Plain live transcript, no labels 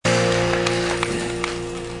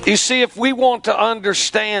You see, if we want to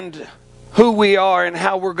understand who we are and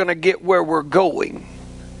how we're going to get where we're going,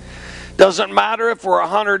 doesn't matter if we're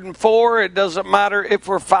 104, it doesn't matter if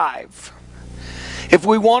we're 5. If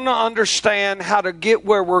we want to understand how to get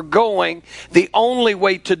where we're going, the only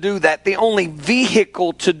way to do that, the only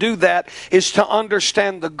vehicle to do that, is to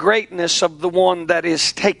understand the greatness of the one that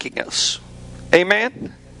is taking us.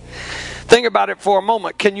 Amen? Think about it for a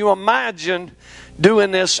moment. Can you imagine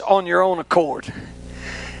doing this on your own accord?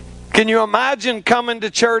 Can you imagine coming to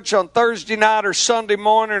church on Thursday night or Sunday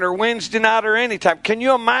morning or Wednesday night or any time? Can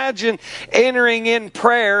you imagine entering in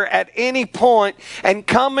prayer at any point and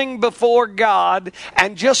coming before God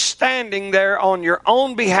and just standing there on your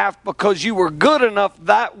own behalf because you were good enough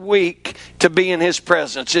that week to be in His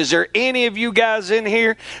presence? Is there any of you guys in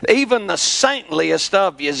here, even the saintliest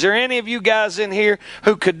of you, is there any of you guys in here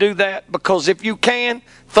who could do that? Because if you can,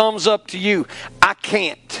 thumbs up to you. I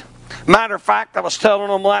can't. Matter of fact, I was telling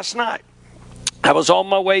them last night, I was on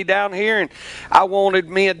my way down here and I wanted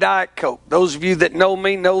me a Diet Coke. Those of you that know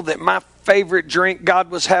me know that my favorite drink, God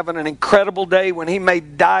was having an incredible day when He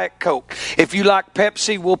made Diet Coke. If you like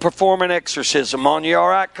Pepsi, we'll perform an exorcism on you, all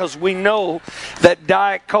right? Because we know that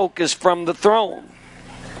Diet Coke is from the throne.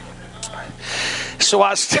 So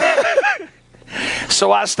I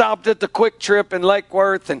stopped at the Quick Trip in Lake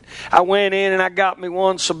Worth, and I went in and I got me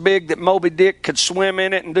one so big that Moby Dick could swim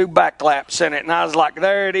in it and do backlaps in it. And I was like,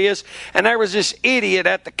 there it is. And there was this idiot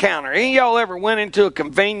at the counter. Any of y'all ever went into a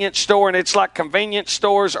convenience store and it's like convenience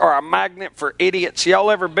stores are a magnet for idiots?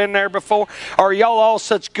 Y'all ever been there before? Or are y'all all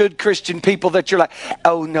such good Christian people that you're like,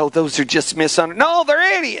 oh no, those are just misunderstood? No,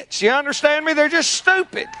 they're idiots. You understand me? They're just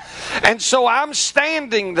stupid. And so I'm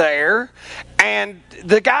standing there, and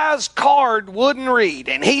the guy's card wouldn't read,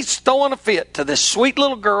 and he's throwing a fit to this sweet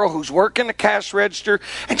little girl who's working the cash register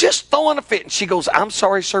and just throwing a fit. And she goes, I'm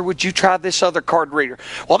sorry, sir, would you try this other card reader?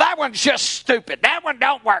 Well, that one's just stupid. That one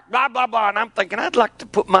don't work, blah, blah, blah. And I'm thinking, I'd like to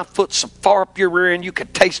put my foot so far up your rear and you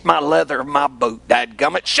could taste my leather of my boot,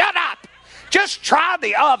 dadgummit. Shut up! Just try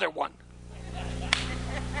the other one.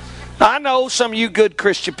 I know some of you good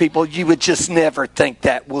Christian people, you would just never think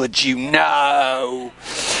that, would you? No.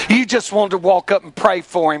 You just wanted to walk up and pray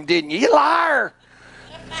for him, didn't you? You liar.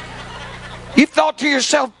 You thought to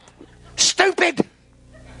yourself, stupid.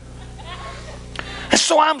 And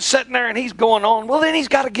so I'm sitting there and he's going on, well, then he's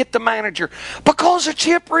got to get the manager. Because the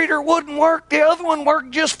chip reader wouldn't work, the other one worked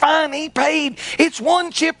just fine. He paid. It's one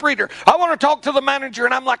chip reader. I want to talk to the manager,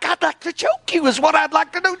 and I'm like, I'd like to choke you is what I'd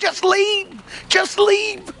like to do. Just leave. Just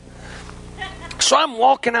leave. So I'm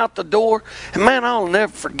walking out the door, and man, I'll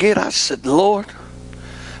never forget, I said, Lord,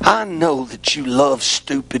 I know that you love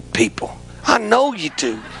stupid people. I know you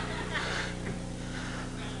do.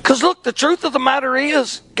 Because look, the truth of the matter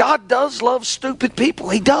is, God does love stupid people.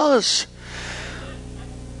 He does.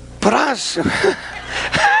 But I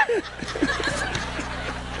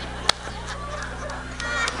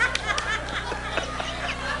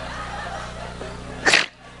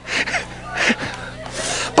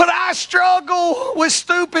struggle with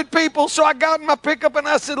stupid people. So I got in my pickup and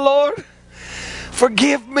I said, Lord,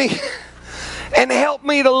 forgive me and help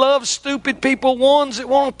me to love stupid people, ones that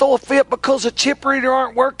want to throw a fit because a chip reader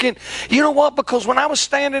aren't working. You know what? Because when I was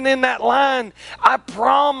standing in that line, I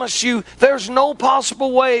promise you there's no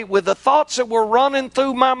possible way with the thoughts that were running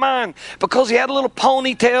through my mind, because he had a little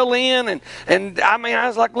ponytail in and I mean, I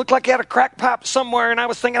was like, looked like he had a crack pipe somewhere, and I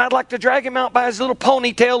was thinking I'd like to drag him out by his little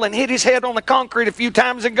ponytail and hit his head on the concrete a few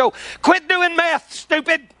times and go, quit doing meth,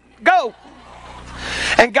 stupid, go.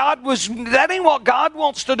 And that ain't what God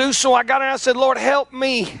wants to do. So I got in and I said, Lord, help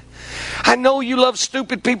me. I know you love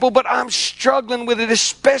stupid people, but I'm struggling with it,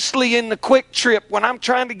 especially in the Quick Trip when I'm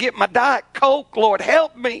trying to get my Diet Coke. Lord,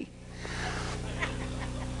 help me.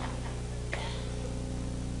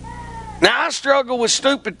 Now, I struggle with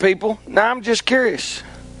stupid people. Now, I'm just curious.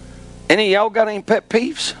 Any of y'all got any pet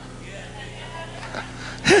peeves?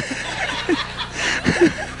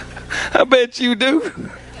 I bet you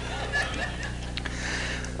do.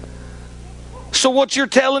 So what you're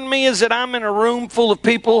telling me is that I'm in a room full of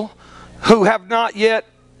people who have not yet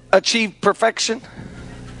achieved perfection?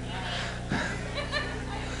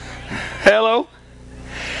 Hello?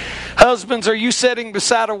 Husbands, are you sitting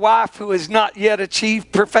beside a wife who has not yet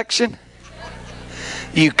achieved perfection?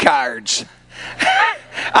 You cowards.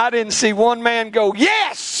 I didn't see one man go,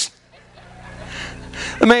 yes!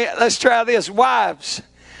 Let's try this. Wives,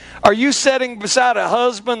 are you sitting beside a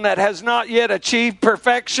husband that has not yet achieved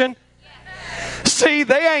perfection? See,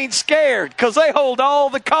 they ain't scared because they hold all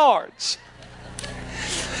the cards.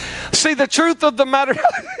 See, the truth of the matter,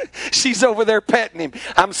 she's over there petting him.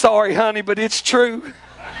 I'm sorry, honey, but it's true.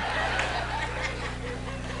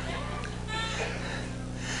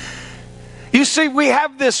 You see, we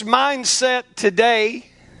have this mindset today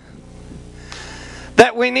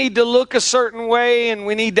that we need to look a certain way and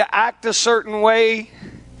we need to act a certain way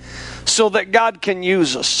so that God can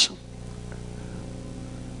use us.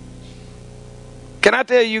 Can I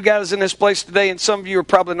tell you guys in this place today, and some of you are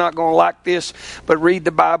probably not going to like this, but read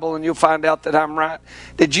the Bible and you'll find out that I'm right.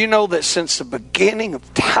 Did you know that since the beginning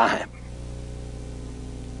of time,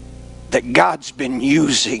 that God's been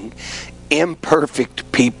using imperfect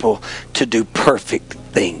people to do perfect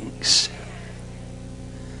things?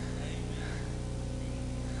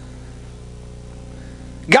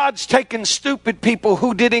 God's taken stupid people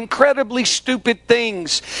who did incredibly stupid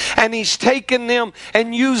things, and He's taken them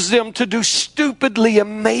and used them to do stupidly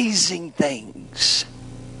amazing things.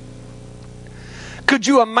 Could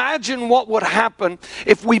you imagine what would happen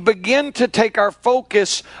if we begin to take our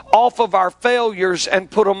focus off of our failures and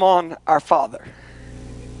put them on our Father?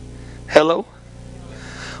 Hello?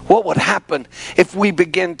 What would happen if we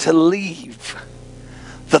begin to leave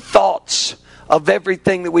the thoughts of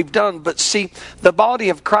everything that we've done? But see, the body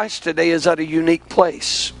of Christ today is at a unique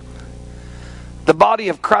place. The body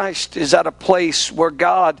of Christ is at a place where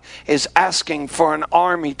God is asking for an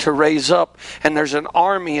army to raise up. And there's an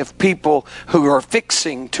army of people who are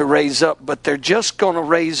fixing to raise up, but they're just going to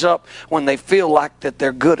raise up when they feel like that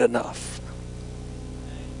they're good enough.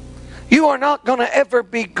 You are not going to ever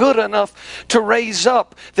be good enough to raise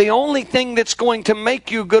up. The only thing that's going to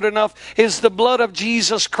make you good enough is the blood of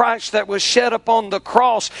Jesus Christ that was shed upon the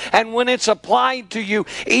cross. And when it's applied to you,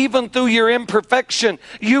 even through your imperfection,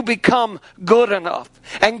 you become good enough.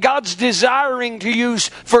 And God's desiring to use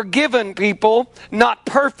forgiven people, not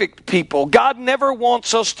perfect people. God never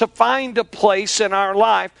wants us to find a place in our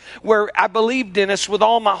life where, I believe, Dennis, with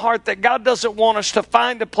all my heart, that God doesn't want us to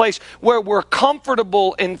find a place where we're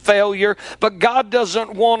comfortable in failure. But God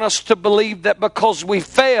doesn't want us to believe that because we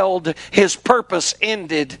failed, His purpose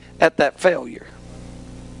ended at that failure.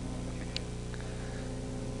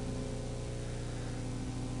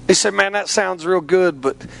 He said, man, that sounds real good,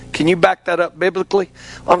 but can you back that up biblically?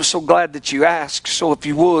 I'm so glad that you asked. So if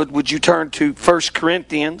you would you turn to 1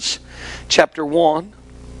 Corinthians chapter 1.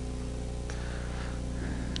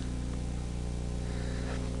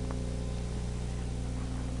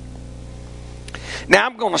 Now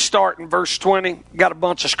I'm going to start in verse 20. Got a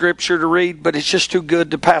bunch of scripture to read, but it's just too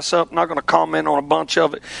good to pass up. I'm not going to comment on a bunch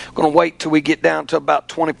of it. I'm going to wait till we get down to about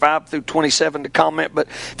 25 through 27 to comment. But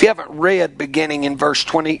if you haven't read beginning in verse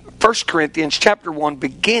 20, 1 Corinthians chapter 1,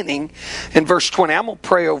 beginning in verse 20, I'm going to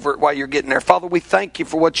pray over it while you're getting there. Father, we thank you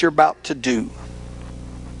for what you're about to do.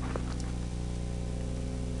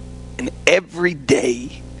 And every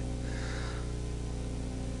day,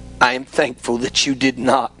 I am thankful that you did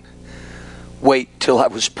not wait till I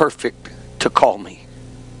was perfect to call me.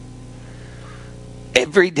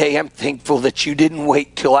 Every day I'm thankful that you didn't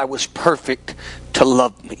wait till I was perfect to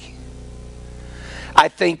love me. I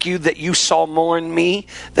thank you that you saw more in me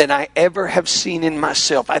than I ever have seen in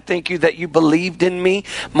myself. I thank you that you believed in me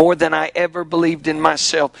more than I ever believed in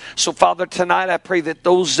myself. So Father, tonight I pray that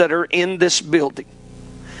those that are in this building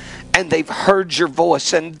and they've heard your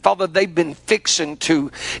voice, and Father, they've been fixing to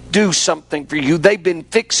do something for you. They've been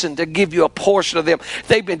fixing to give you a portion of them.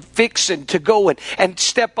 They've been fixing to go and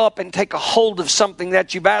step up and take a hold of something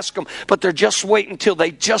that you've asked them, but they're just waiting till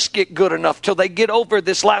they just get good enough, till they get over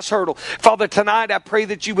this last hurdle. Father, tonight I pray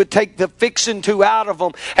that you would take the fixing to out of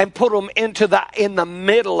them and put them in the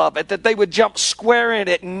middle of it, that they would jump square in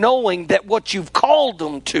it, knowing that what you've called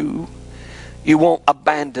them to, you won't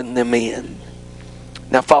abandon them in.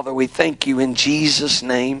 Now, Father, we thank you in Jesus'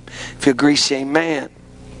 name. If you agree, say amen.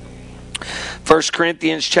 1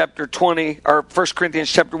 Corinthians chapter 20, or 1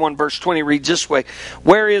 Corinthians chapter 1, verse 20 reads this way.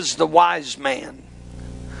 Where is the wise man?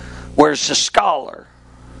 Where's the scholar?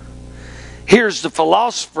 Here's the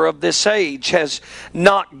philosopher of this age. Has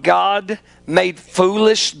not God made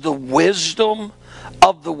foolish the wisdom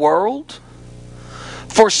of the world?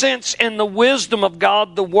 For since in the wisdom of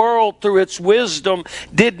God, the world through its wisdom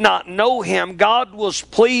did not know Him, God was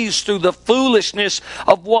pleased through the foolishness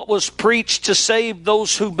of what was preached to save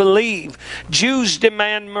those who believe. Jews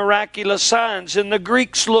demand miraculous signs, and the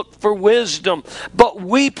Greeks look for wisdom. But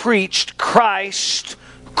we preached Christ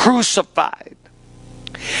crucified,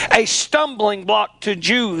 a stumbling block to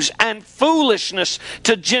Jews and foolishness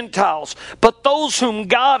to Gentiles. But those whom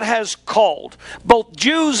God has called, both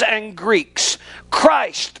Jews and Greeks,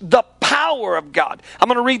 Christ, the power power of God. I'm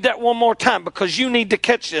going to read that one more time because you need to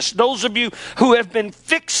catch this. Those of you who have been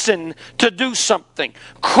fixing to do something.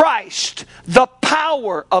 Christ, the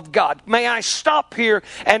power of God. May I stop here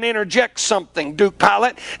and interject something, Duke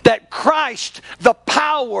Pilot? That Christ, the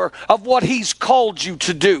power of what He's called you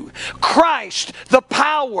to do. Christ, the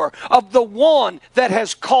power of the one that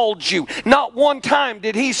has called you. Not one time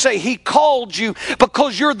did He say He called you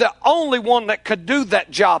because you're the only one that could do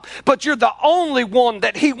that job, but you're the only one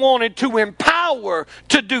that He wanted to empower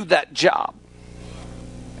to do that job.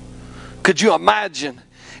 Could you imagine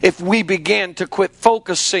if we began to quit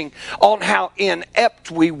focusing on how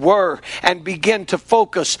inept we were and begin to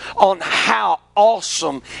focus on how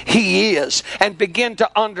awesome He is and begin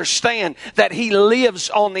to understand that He lives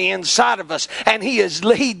on the inside of us and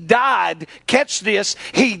He died, catch this,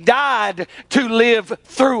 He died to live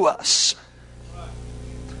through us.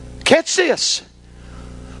 Catch this.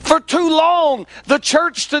 For too long, the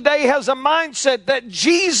church today has a mindset that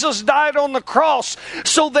Jesus died on the cross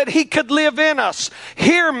so that He could live in us.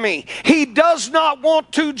 Hear me. He does not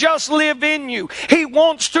want to just live in you. He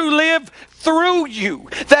wants to live through you.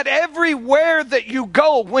 That everywhere that you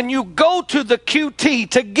go, when you go to the QT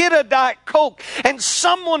to get a Diet Coke and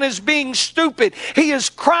someone is being stupid, He is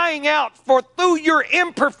crying out for, through your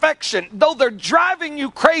imperfection, though they're driving you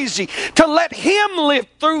crazy, to let Him live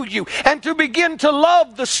through you and to begin to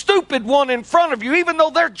love the stupid one in front of you, even though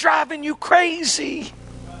they're driving you crazy.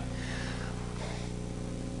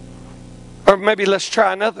 Or maybe let's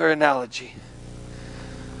try another analogy.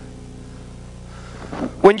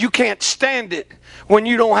 When you can't stand it, when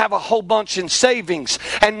you don't have a whole bunch in savings,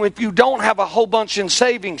 and if you don't have a whole bunch in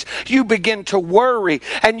savings, you begin to worry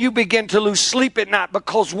and you begin to lose sleep at night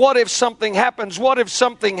because what if something happens? What if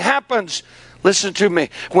something happens? Listen to me.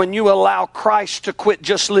 When you allow Christ to quit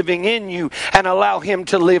just living in you and allow Him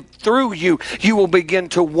to live through you, you will begin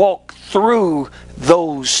to walk through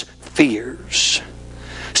those fears.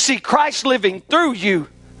 See, Christ living through you,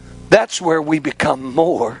 that's where we become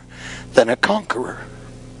more than a conqueror.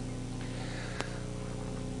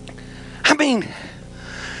 I mean,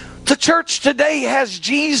 the church today has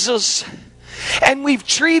Jesus, and we've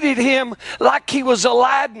treated Him like He was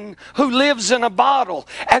Aladdin who lives in a bottle.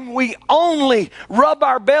 And we only rub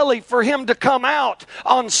our belly for Him to come out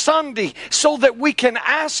on Sunday so that we can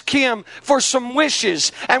ask Him for some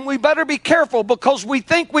wishes. And we better be careful because we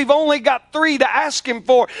think we've only got 3 to ask Him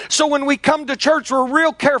for. So when we come to church, we're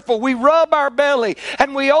real careful. We rub our belly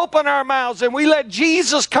and we open our mouths and we let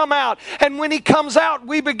Jesus come out. And when He comes out,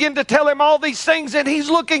 we begin to tell Him all these things. And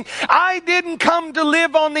He's looking, I didn't come to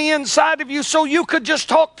live on the inside of you so you could just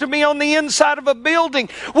talk to me on the inside of a building.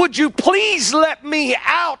 Would you please let me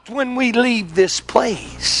out when we leave this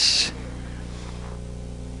place?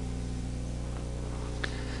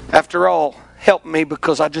 After all, help me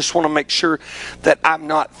because I just want to make sure that I'm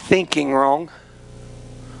not thinking wrong.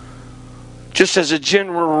 Just as a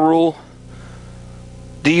general rule,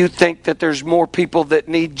 do you think that there's more people that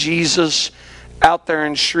need Jesus out there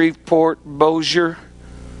in Shreveport, Bossier,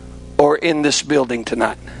 or in this building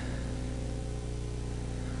tonight?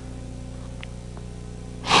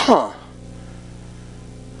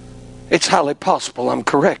 It's highly possible I'm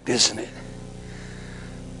correct, isn't it?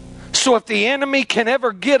 So if the enemy can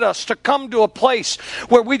ever get us to come to a place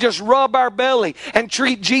where we just rub our belly and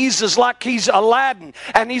treat Jesus like He's Aladdin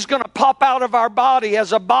and He's going to pop out of our body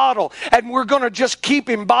as a bottle and we're going to just keep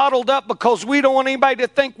Him bottled up because we don't want anybody to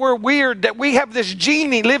think we're weird, that we have this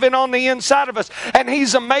genie living on the inside of us and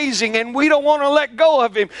He's amazing and we don't want to let go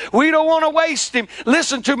of Him. We don't want to waste Him.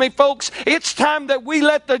 Listen to me, folks. It's time that we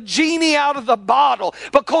let the genie out of the bottle,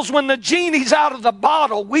 because when the genie's out of the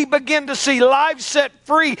bottle, we begin to see lives set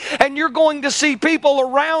free. And you're going to see people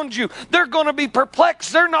around you. They're going to be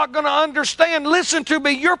perplexed. They're not going to understand. Listen to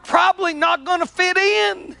me. You're probably not going to fit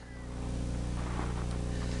in.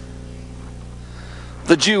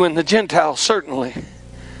 The Jew and the Gentile certainly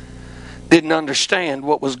didn't understand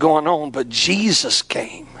what was going on, but Jesus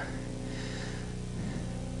came.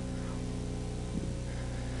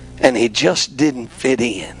 And He just didn't fit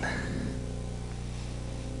in.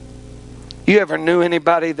 You ever knew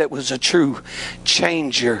anybody that was a true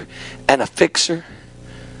changer and a fixer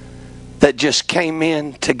that just came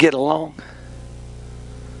in to get along?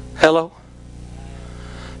 Hello?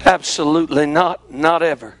 Absolutely not. Not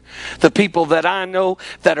ever. The people that I know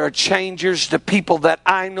that are changers, the people that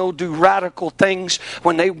I know do radical things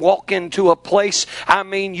when they walk into a place. I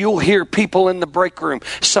mean, you'll hear people in the break room.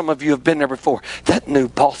 Some of you have been there before. That new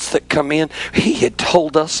boss that come in, he had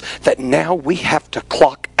told us that now we have to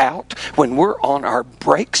clock out when we're on our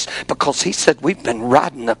breaks because he said we've been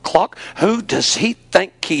riding the clock. Who does he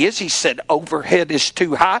think he is? He said overhead is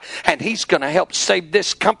too high and he's going to help save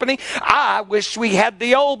this company. I wish we had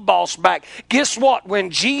the old boss back. Guess what? When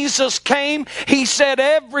Jesus came, he said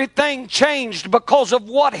everything changed because of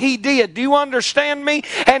what he did. Do you understand me?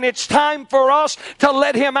 And it's time for us to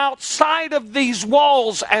let him outside of these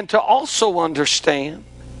walls and to also understand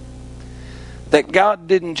that God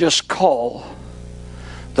didn't just call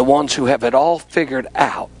the ones who have it all figured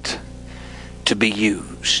out to be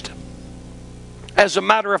used. As a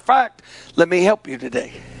matter of fact, let me help you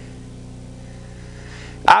today.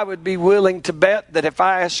 I would be willing to bet that if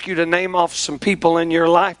I ask you to name off some people in your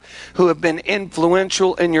life who have been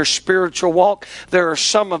influential in your spiritual walk, there are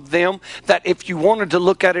some of them that if you wanted to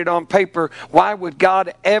look at it on paper, why would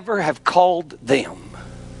God ever have called them?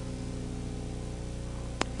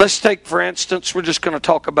 Let's take, for instance, we're just going to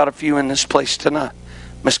talk about a few in this place tonight.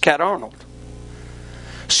 Miss Cat Arnold.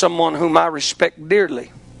 Someone whom I respect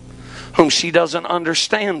dearly. Whom she doesn't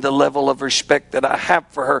understand the level of respect that I have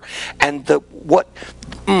for her. And the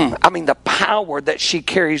power that she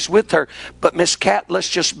carries with her. But Miss Cat, let's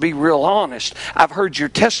just be real honest. I've heard your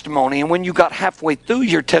testimony. And when you got halfway through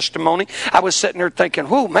your testimony, I was sitting there thinking,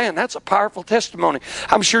 oh man, that's a powerful testimony.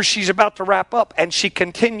 I'm sure she's about to wrap up. And she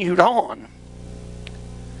continued on.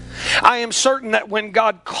 I am certain that when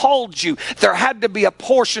God called you, there had to be a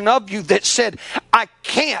portion of you that said, I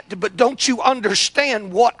can't, but don't you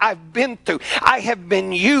understand what I've been through? I have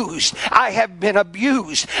been used. I have been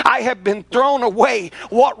abused. I have been thrown away.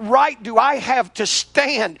 What right do I have to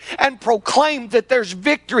stand and proclaim that there's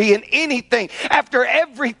victory in anything after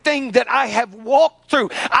everything that I have walked through?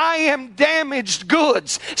 I am damaged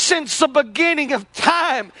goods. Since the beginning of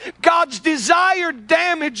time, God's desired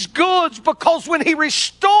damaged goods because when He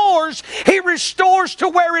restores to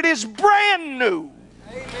where it is brand new.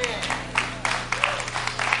 Amen.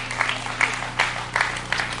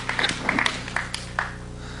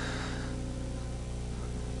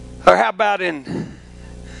 Or how about in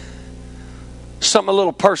something a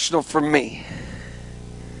little personal for me?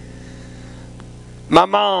 My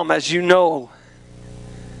mom, as you know,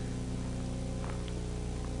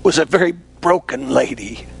 was a very broken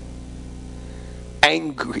lady.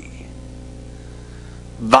 Angry.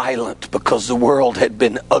 Violent because the world had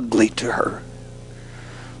been ugly to her.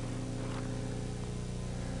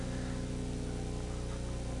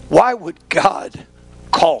 Why would God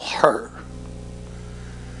call her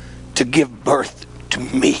to give birth to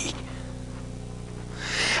me?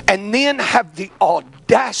 And then have the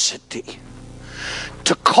audacity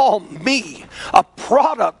to call me a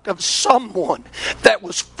product of someone that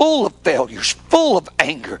was full of failures, full of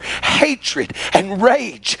anger, hatred, and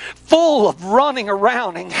rage, full of running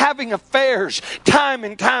around and having affairs time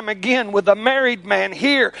and time again with a married man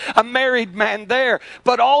here, a married man there.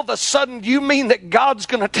 But all of a sudden, you mean that God's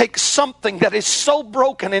going to take something that is so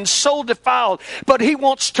broken and so defiled, but He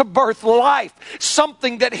wants to birth life,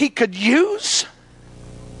 something that He could use?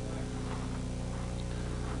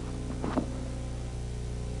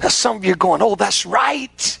 Now some of you are going, oh, that's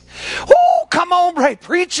right. Oh, come on, Ray,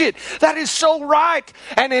 preach it. That is so right.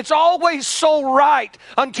 And it's always so right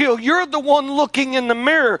until you're the one looking in the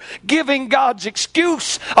mirror giving God's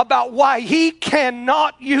excuse about why He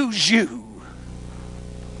cannot use you.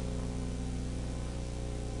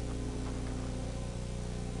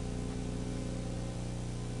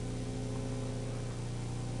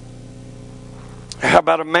 How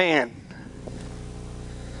about a man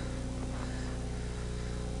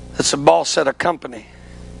that's a boss at a company?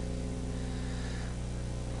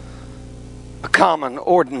 A common,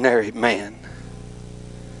 ordinary man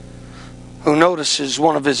who notices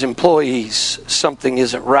one of his employees, something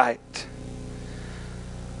isn't right.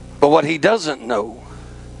 But what he doesn't know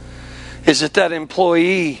is that that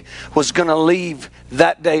employee was going to leave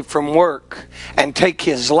that day from work and take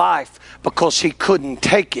his life because he couldn't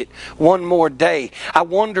take it one more day. I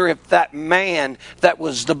wonder if that man that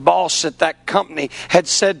was the boss at that company had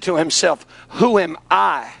said to himself, who am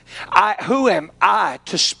I? Who am I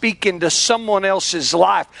to speak into someone else's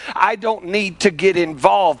life? I don't need to get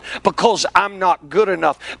involved because I'm not good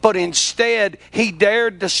enough. But instead, he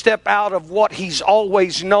dared to step out of what he's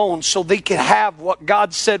always known so they could have what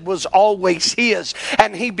God said was always his.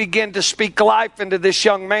 And he began to speak life into this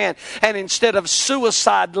young man. And instead of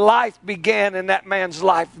suicide, life began in that man's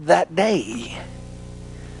life that day.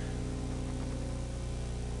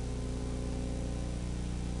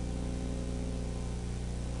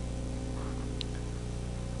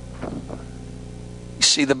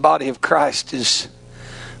 see, the body of Christ is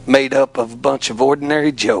made up of a bunch of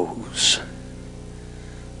ordinary Joes.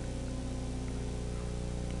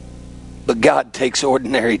 But God takes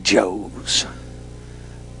ordinary Joes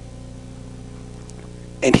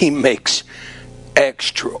and He makes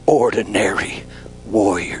extraordinary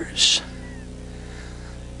warriors.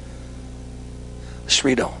 Let's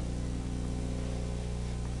read on.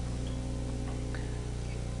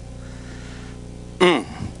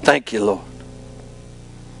 Thank you, Lord.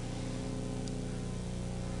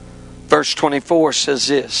 Verse 24 says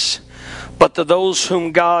this: but to those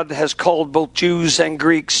whom God has called, both Jews and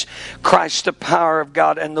Greeks, Christ the power of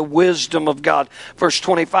God and the wisdom of God. Verse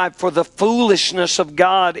 25, for the foolishness of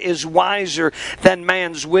God is wiser than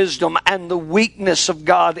man's wisdom, and the weakness of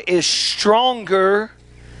God is stronger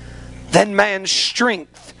than man's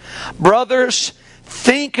strength. Brothers,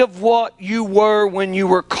 think of what you were when you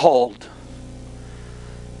were called.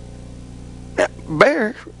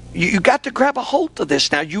 Bear, you got to grab a hold of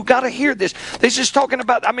this now. You got to hear this. This is talking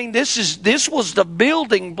about, this was the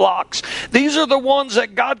building blocks. These are the ones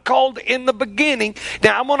that God called in the beginning.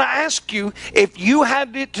 Now I'm going to ask you, if you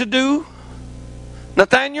had it to do,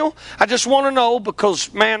 Nathaniel, I just want to know,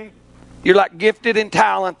 because man, you're like gifted and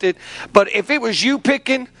talented, but if it was you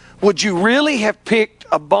picking, would you really have picked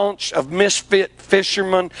a bunch of misfit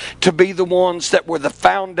fishermen to be the ones that were the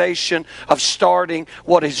foundation of starting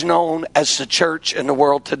what is known as the church in the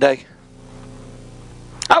world today?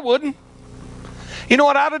 I wouldn't. You know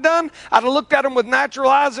what I'd have done? I'd have looked at him with natural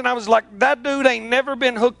eyes and I was like, that dude ain't never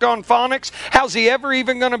been hooked on phonics. How's he ever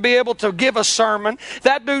even going to be able to give a sermon?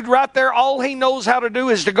 That dude right there, all he knows how to do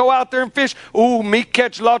is to go out there and fish. Ooh, me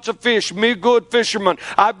catch lots of fish. Me good fisherman.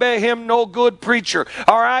 I bet him no good preacher.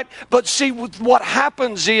 All right? But see, what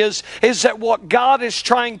happens is that what God is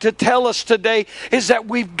trying to tell us today is that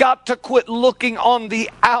we've got to quit looking on the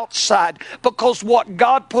outside, because what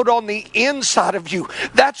God put on the inside of you,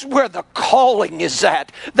 that's where the calling is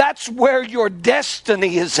at. That's where your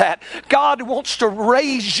destiny is at. God wants to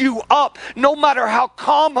raise you up no matter how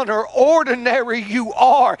common or ordinary you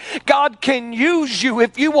are. God can use you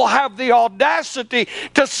if you will have the audacity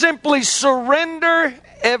to simply surrender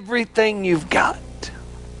everything you've got.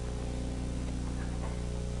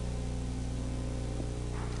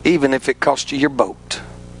 Even if it costs you your boat.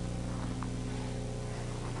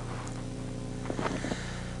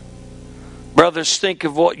 Brothers, think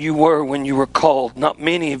of what you were when you were called. Not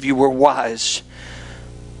many of you were wise.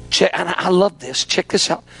 And I love this. Check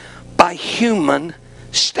this out. By human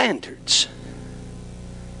standards.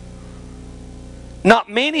 Not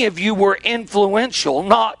many of you were influential.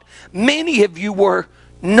 Not many of you were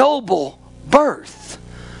noble birth.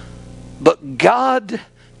 But God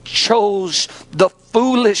chose the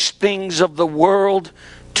foolish things of the world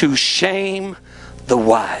to shame the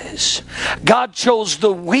wise. God chose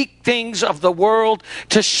the weak things of the world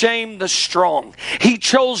to shame the strong. He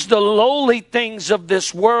chose the lowly things of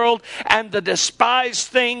this world and the despised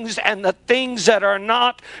things and the things that are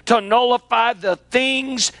not, to nullify the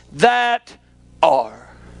things that are.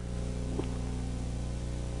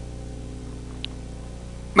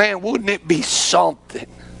 Man, wouldn't it be something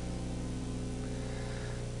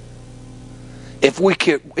if we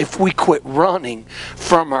quit running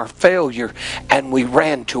from our failure and we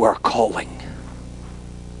ran to our calling?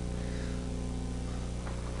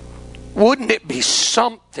 Wouldn't it be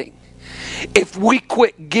something if we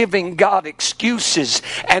quit giving God excuses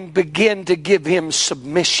and begin to give Him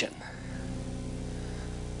submission?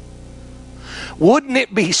 Wouldn't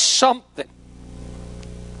it be something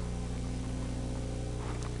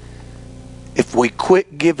if we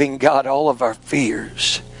quit giving God all of our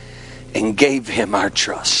fears and gave Him our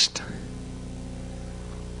trust?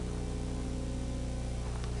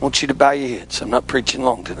 I want you to bow your heads. I'm not preaching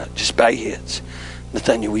long tonight. Just bow your heads.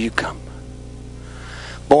 Nathaniel, will you come?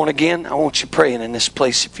 Born again, I want you praying in this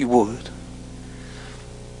place if you would.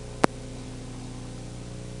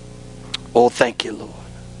 Oh, thank you, Lord.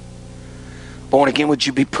 Born again, would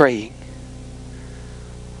you be praying?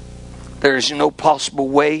 There is no possible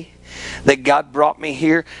way that God brought me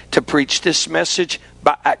here to preach this message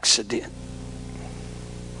by accident.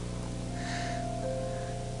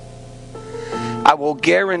 I will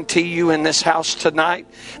guarantee you in this house tonight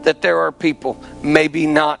that there are people, maybe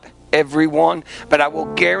not everyone, but I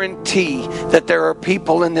will guarantee that there are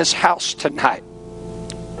people in this house tonight,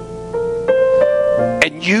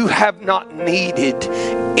 and you have not needed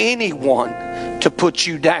anyone to put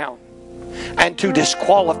you down and to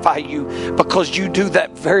disqualify you, because you do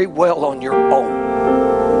that very well on your own.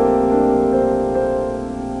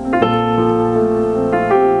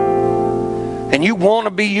 And you want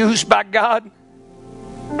to be used by God?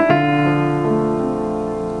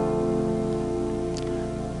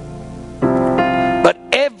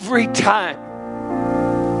 time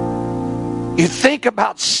you think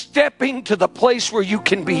about stepping to the place where you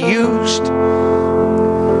can be used,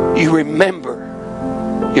 you remember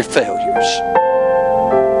your failures.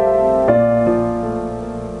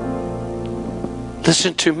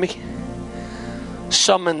 Listen to me.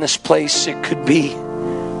 Some in this place, it could be,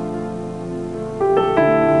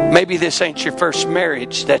 maybe this ain't your first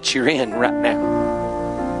marriage that you're in right now.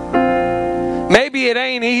 Maybe it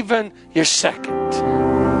ain't even your second.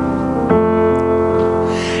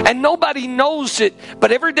 And nobody knows it,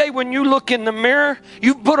 but every day when you look in the mirror,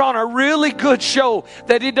 you put on a really good show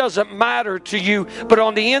that it doesn't matter to you, but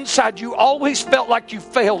on the inside you always felt like you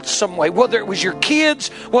failed some way. Whether it was your kids,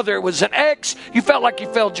 whether it was an ex, you felt like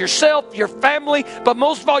you failed yourself, your family, but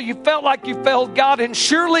most of all you felt like you failed God, and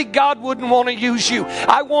surely God wouldn't want to use you.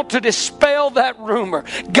 I want to dispel that rumor.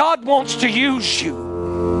 God wants to use you.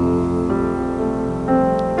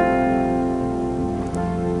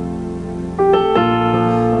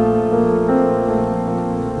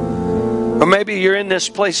 Or maybe you're in this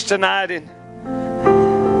place tonight and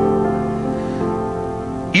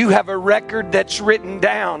you have a record that's written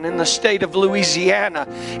down in the state of Louisiana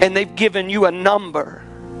and they've given you a number.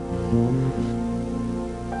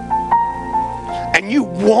 And you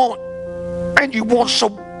want so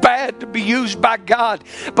bad to be used by God.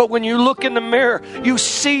 But when you look in the mirror, you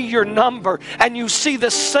see your number and you see the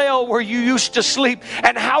cell where you used to sleep.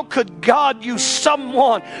 And how could God use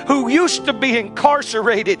someone who used to be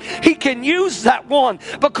incarcerated? He can use that one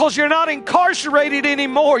because you're not incarcerated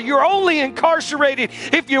anymore. You're only incarcerated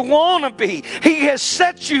if you want to be. He has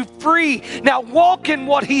set you free. Now walk in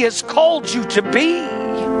what He has called you to be.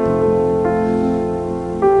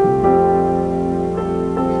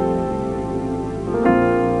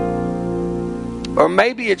 Or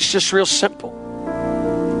maybe it's just real simple.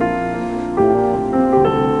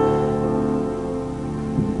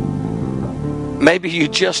 Maybe you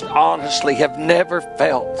just honestly have never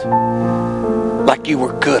felt like you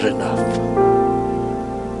were good enough.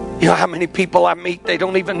 You know how many people I meet, they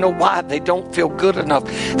don't even know why they don't feel good enough.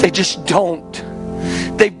 They just don't.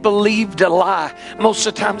 They believed a lie. Most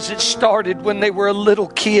of the times it started when they were a little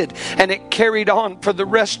kid and it carried on for the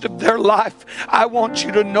rest of their life. I want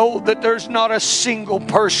you to know that there's not a single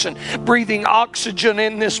person breathing oxygen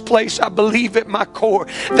in this place. I believe at my core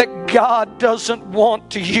that God doesn't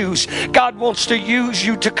want to use. God wants to use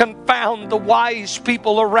you to confound the wise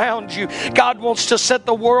people around you. God wants to set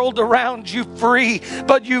the world around you free.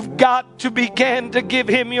 But you've got to begin to give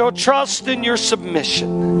Him your trust and your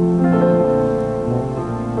submission.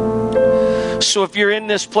 So if you're in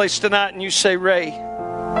this place tonight and you say, Ray,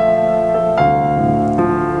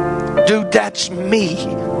 dude, that's me.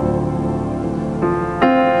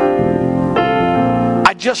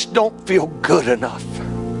 I just don't feel good enough.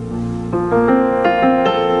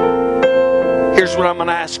 Here's what I'm going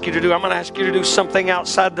to ask you to do. I'm going to ask you to do something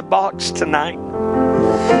outside the box tonight.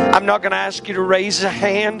 I'm not going to ask you to raise a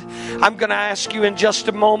hand. I'm going to ask you in just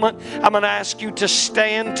a moment. I'm going to ask you to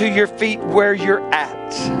stand to your feet where you're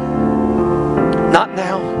at. Not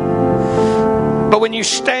now. But when you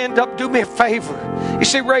stand up, do me a favor. You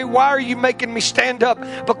say, Ray, why are you making me stand up?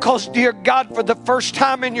 Because, dear God, for the first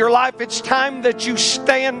time in your life, it's time that you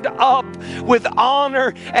stand up with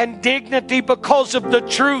honor and dignity because of the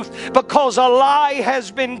truth. Because a lie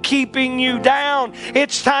has been keeping you down.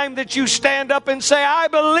 It's time that you stand up and say, I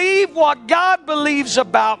believe what God believes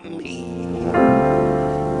about me.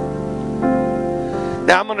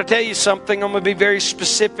 Now, I'm going to tell you something. I'm going to be very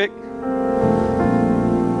specific.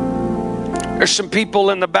 There's some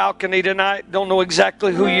people in the balcony tonight, don't know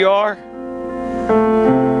exactly who you are.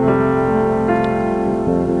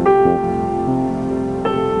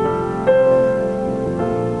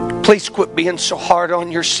 Please quit being so hard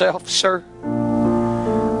on yourself, sir.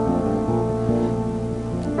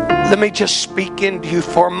 Let me just speak into you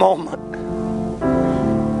for a moment.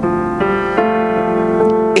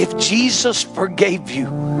 If Jesus forgave you,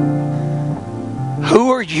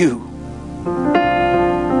 who are you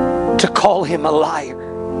to call Him a liar?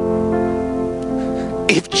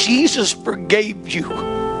 If Jesus forgave you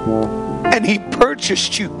and He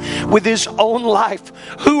purchased you with His own life,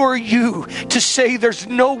 who are you to say there's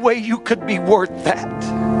no way you could be worth that?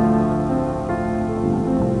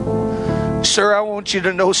 Sir, I want you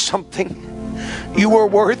to know something. You are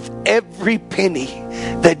worth every penny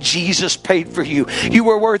that Jesus paid for you. You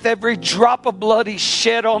were worth every drop of blood He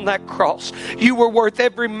shed on that cross. You were worth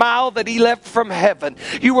every mile that He left from heaven.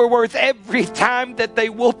 You were worth every time that they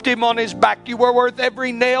whooped Him on His back. You were worth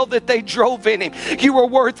every nail that they drove in Him. You were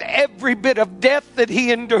worth every bit of death that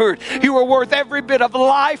He endured. You were worth every bit of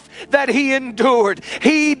life that He endured.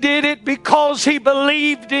 He did it because He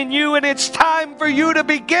believed in you, and it's time for you to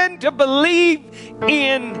begin to believe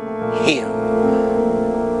in Him.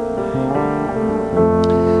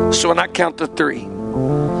 So when I count to 3,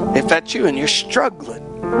 if that's you and you're struggling,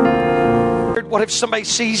 what if somebody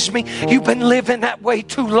sees me? You've been living that way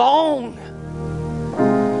too long.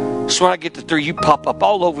 So when I get to 3, you pop up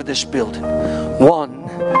all over this building.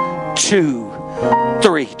 1, 2,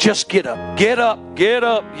 3. Just get up. Get up. Get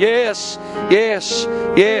up. Yes. Yes.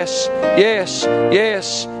 Yes. Yes.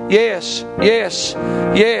 Yes. Yes. Yes.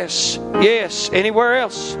 Yes. Yes. Anywhere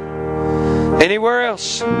else? Anywhere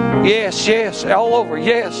else? Yes. Yes. All over.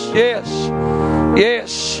 Yes. Yes.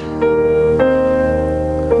 Yes.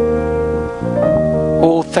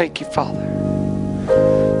 Oh, thank you, Father.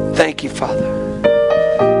 Thank you, Father.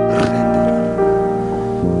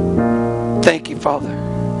 Thank you, Father.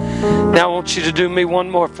 Now I want you to do me one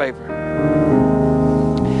more favor.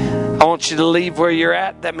 I want you to leave where you're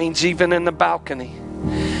at. That means even in the balcony.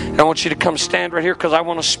 And I want you to come stand right here, because I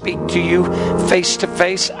want to speak to you face to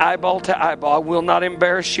face, eyeball to eyeball. I will not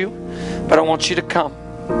embarrass you, but I want you to come.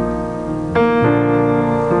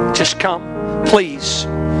 Just come, please.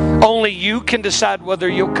 Only you can decide whether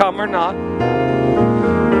you'll come or not.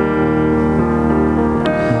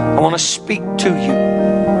 I want to speak to you.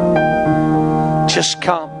 Just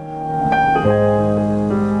come.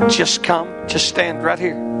 Just come. Just stand right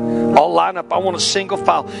here. All line up. I want a single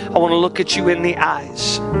file. I want to look at you in the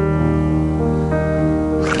eyes.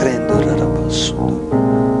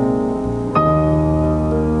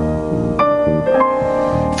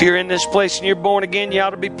 If you're in this place and you're born again, you ought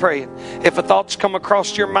to be praying. If a thought's come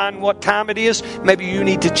across your mind what time it is, maybe you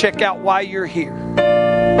need to check out why you're here.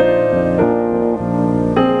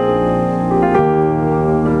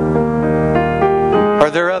 Are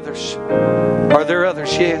there others? Are there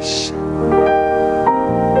others? Yes.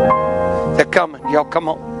 They're coming. Y'all come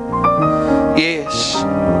on. Yes.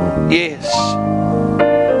 Yes.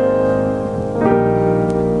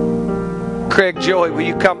 Craig Joy, will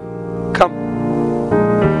you come? Come.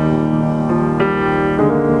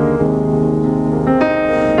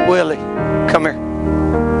 Willie, come here.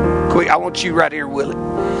 Quick, I want you right here, Willie.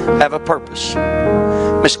 Have a purpose.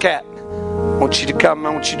 Miss Cat, I want you to come. I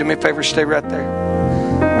want you to do me a favor. Stay right there.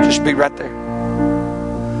 Just be right there.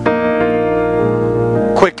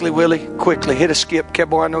 Quickly, Willie. Quickly. Hit a skip.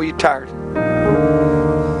 Kebo, I know you're tired.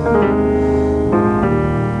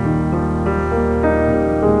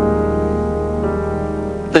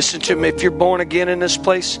 Listen to me. If you're born again in this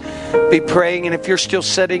place, be praying. And if you're still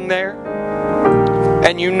sitting there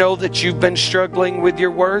and you know that you've been struggling with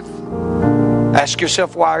your worth, ask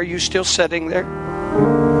yourself, why are you still sitting there?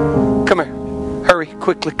 Come here. Hurry,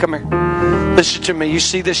 quickly, come here. Listen to me. You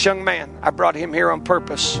see this young man? I brought him here on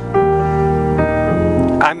purpose.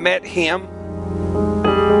 I met him.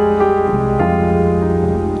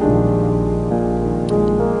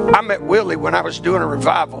 I met Willie when I was doing a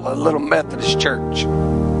revival at a little Methodist church.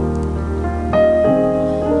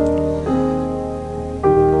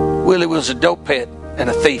 Willie was a dope head and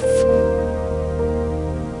a thief.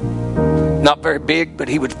 Not very big, but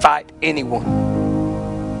he would fight anyone.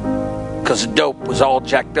 Because the dope was all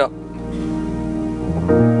jacked up.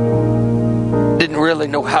 Didn't really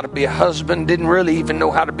know how to be a husband. Didn't really even know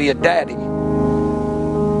how to be a daddy.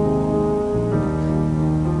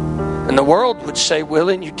 And the world would say,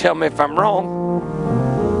 Willie, and you tell me if I'm wrong,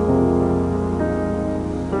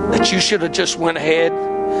 that you should have just went ahead,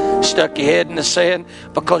 stuck your head in the sand,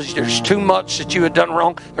 because there's too much that you had done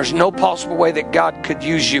wrong. There's no possible way that God could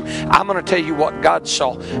use you. I'm going to tell you what God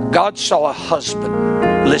saw. God saw a husband.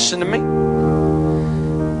 Listen to me.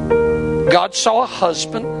 God saw a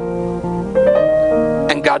husband,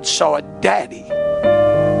 and God saw a daddy,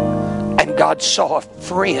 and God saw a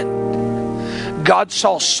friend. God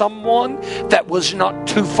saw someone that was not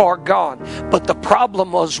too far gone. But the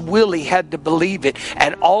problem was Willie had to believe it.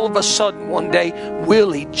 And all of a sudden one day,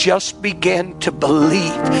 Willie just began to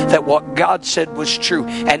believe that what God said was true.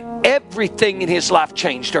 And everything in his life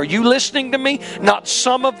changed. Are you listening to me? Not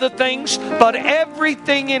some of the things, but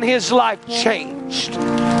everything in his life changed.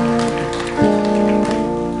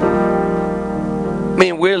 Me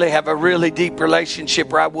and Willie have a really deep relationship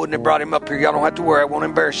where I wouldn't have brought him up here. Y'all don't have to worry. I won't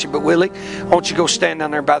embarrass you. But Willie, I want you to go stand down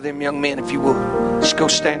there by them young men if you would. Just go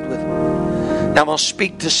stand with them. Now I'm going to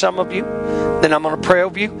speak to some of you. Then I'm going to pray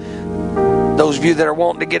over you. Those of you that are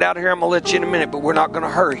wanting to get out of here, I'm going to let you in a minute, but we're not going to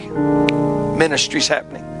hurry. Ministry's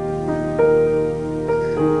happening.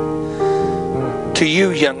 To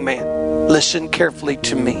you, young man, listen carefully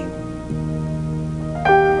to me.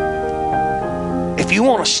 If you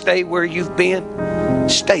want to stay where you've been,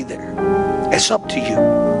 stay there. It's up to you.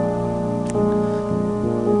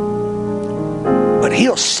 But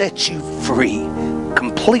He'll set you free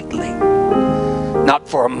completely. Not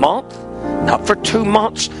for a month, not for 2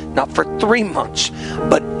 months, not for 3 months,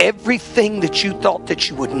 but everything that you thought that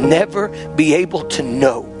you would never be able to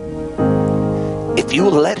know. If you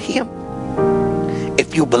let Him,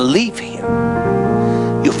 if you believe Him,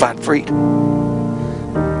 you'll find freedom.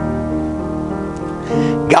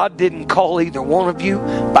 God didn't call either one of you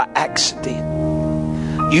by accident.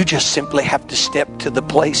 You just simply have to step to the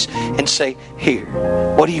place and say, here,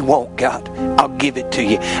 what do you want, God? I'll give it to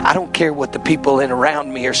you. I don't care what the people in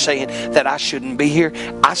around me are saying that I shouldn't be here.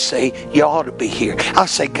 I say you ought to be here. I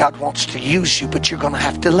say God wants to use you, but you're going to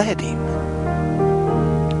have to let Him.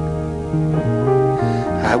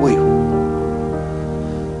 I will.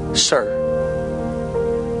 Sir,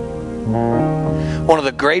 one of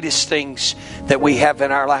the greatest things that we have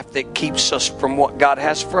in our life that keeps us from what God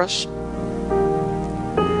has for us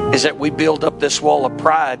is that we build up this wall of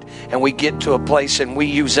pride, and we get to a place and we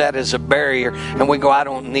use that as a barrier, and we go, I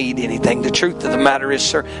don't need anything. The truth of the matter is,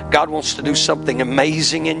 sir, God wants to do something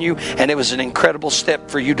amazing in you, and it was an incredible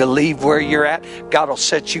step for you to leave where you're at. God will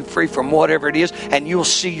set you free from whatever it is, and you'll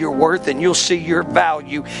see your worth and you'll see your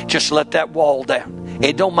value. Just let that wall down.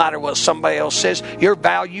 It don't matter what somebody else says. Your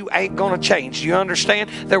value ain't going to change. You understand?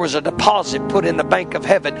 There was a deposit put in the bank of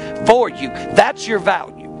heaven for you. That's your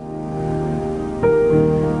value.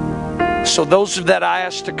 So those that I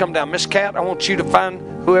asked to come down, Miss Cat, I want you to find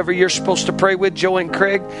whoever you're supposed to pray with. Joey and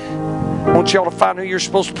Craig, I want y'all to find who you're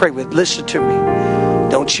supposed to pray with. Listen to me.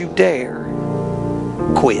 Don't you dare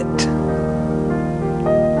quit. It's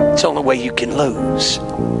the only way you can lose.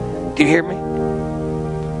 Do you hear me?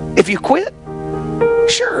 If you quit,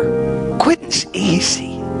 sure, quitting's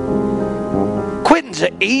easy. Quitting's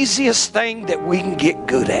the easiest thing that we can get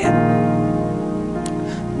good at.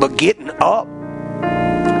 But getting up,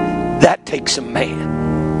 that takes a man.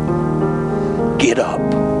 Get up.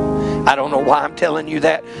 I don't know why I'm telling you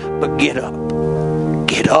that, but get up.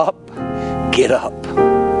 Get up. Get up.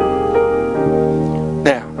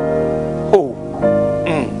 Now,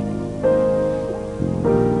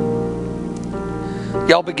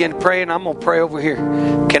 y'all begin to pray, and I'm going to pray over here.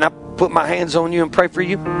 Can I put my hands on you and pray for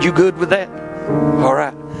you? You good with that? All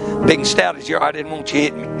right. Big and stout as you are, I didn't want you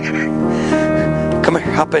to hit me. Come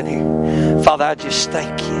here, hop in here. Father, I just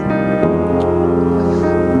thank you.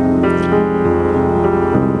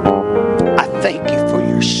 I thank you for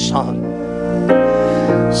your son.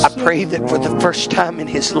 I pray that for the first time in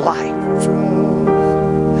his life,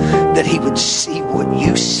 that he would see what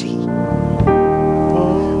you see.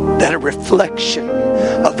 That a reflection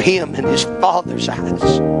of him in his Father's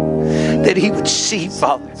eyes. That he would see,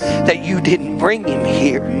 Father, that you didn't bring him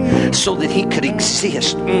here so that he could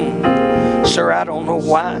exist. Sir, I don't know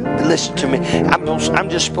why, but listen to me. I'm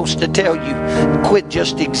just supposed to tell you, quit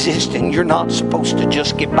just existing. You're not supposed to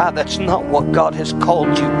just get by. That's not what God has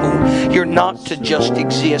called you for. You're not to just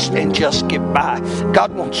exist and just get by.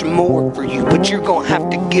 God wants more for you, but you're going to have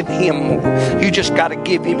to give him more. You just got to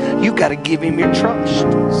give him, you got to give him your trust.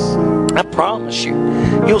 I promise you,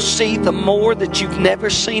 you'll see the more that you've never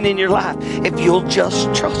seen in your life if you'll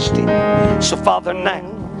just trust him. So Father, now,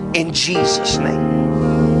 in Jesus' name,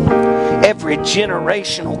 every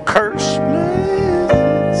generational curse,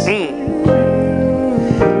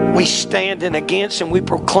 we stand in against, and we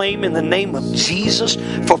proclaim in the name of Jesus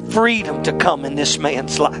for freedom to come in this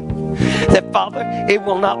man's life. That, Father, it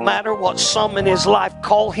will not matter what some in his life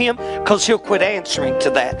call him, because he'll quit answering to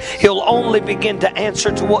that. He'll only begin to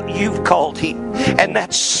answer to what you've called him, and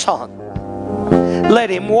that's son. Let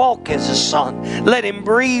him walk as a son. Let him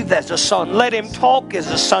breathe as a son. Let him talk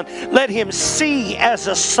as a son. Let him see as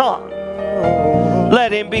a son.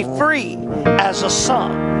 Let him be free as a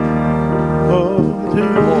son. Oh,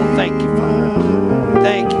 thank you, Father.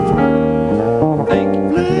 Thank you, Father.